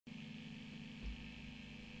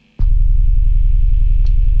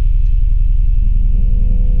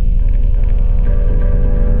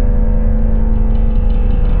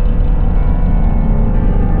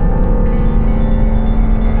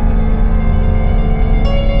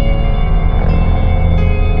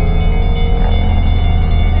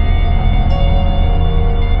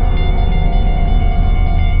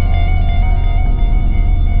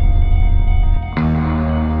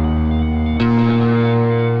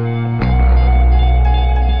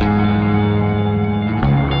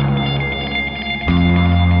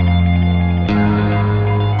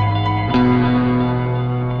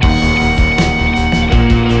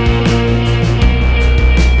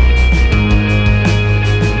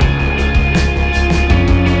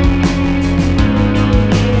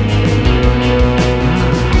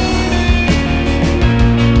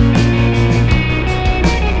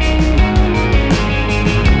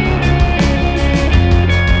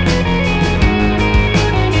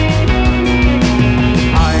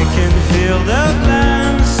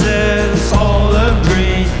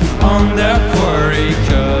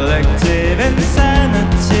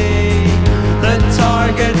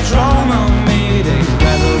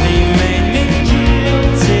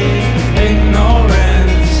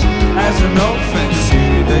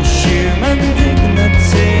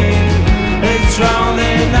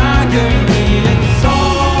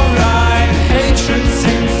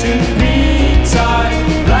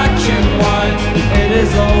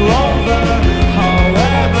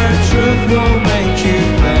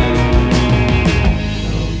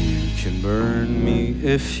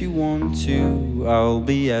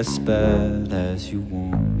as bad as you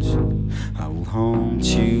want. I will haunt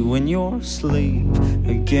you in your sleep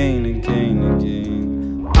again, again,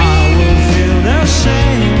 again. I will feel their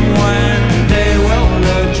shame when they will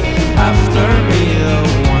look after me, the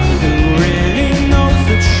one who really knows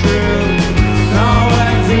the truth. Now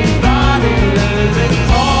everybody lives it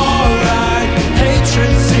alright.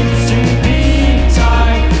 Hatred seems to be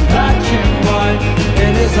tied black and white.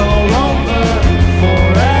 It is all over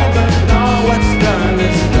forever. Now what's done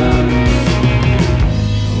is done.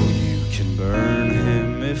 Oh, you can burn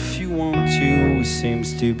him if you want to. He seems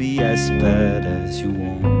to be as bad as you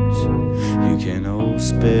want. You can all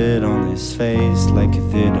spit on his face like you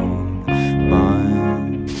did on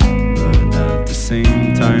mine. But at the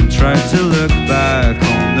same time, try to look back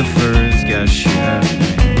on the first guess you had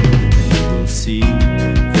made, and you will see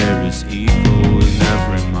there is evil in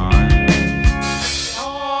every mind.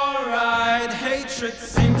 Alright, hatred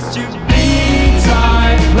seems to be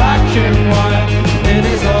tied black and white. It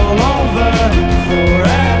is all over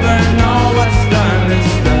forever. Now what's done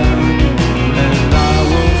is done. And I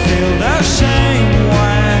will feel their shame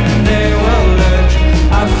when they will look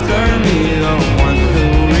after me, the one who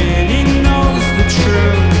really knows the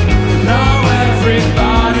truth. Now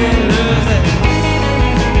everybody loses.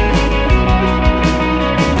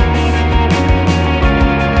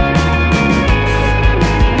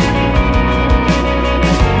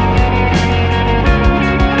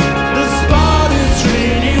 The spot is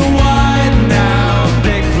really wide now,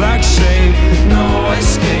 big black shape, no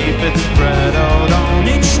escape. It's spread out on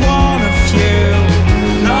each one of you.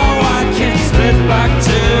 No, I can't split back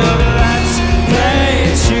to let's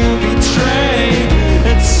play to betray.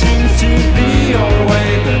 It seems to be your way,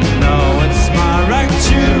 but no, it's my right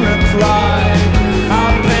to reply. I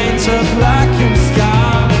paint a blackened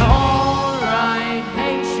sky. Alright,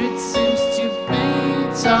 hatred seems to be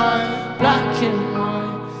tied black and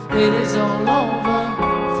white. It is all over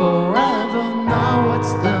forever. Now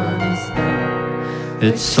what's done is done.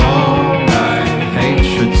 It's alright,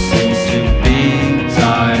 hatred seems to be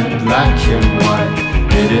tied black and white.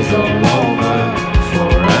 It is all over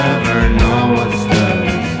forever. Now what's done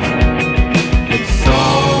is done. It's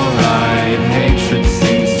alright, hatred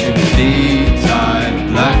seems to be tied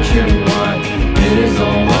black and white. It is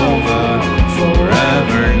all over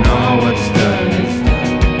forever. Now what's done is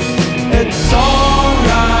done. It's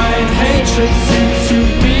alright, hatred seems to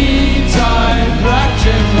be tied black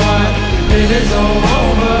and white. It is all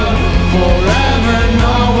over forever.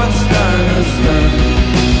 Now what's done is done.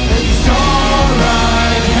 It's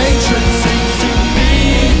alright, hatred seems to be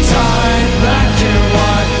tied black and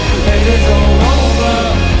white. It is all over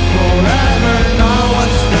forever. Now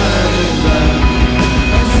what's done is done.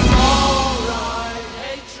 It's alright,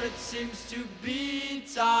 hatred seems to be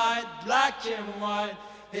tied black and white.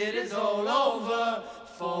 It is all over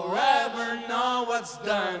forever. Now what's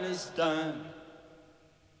done is done.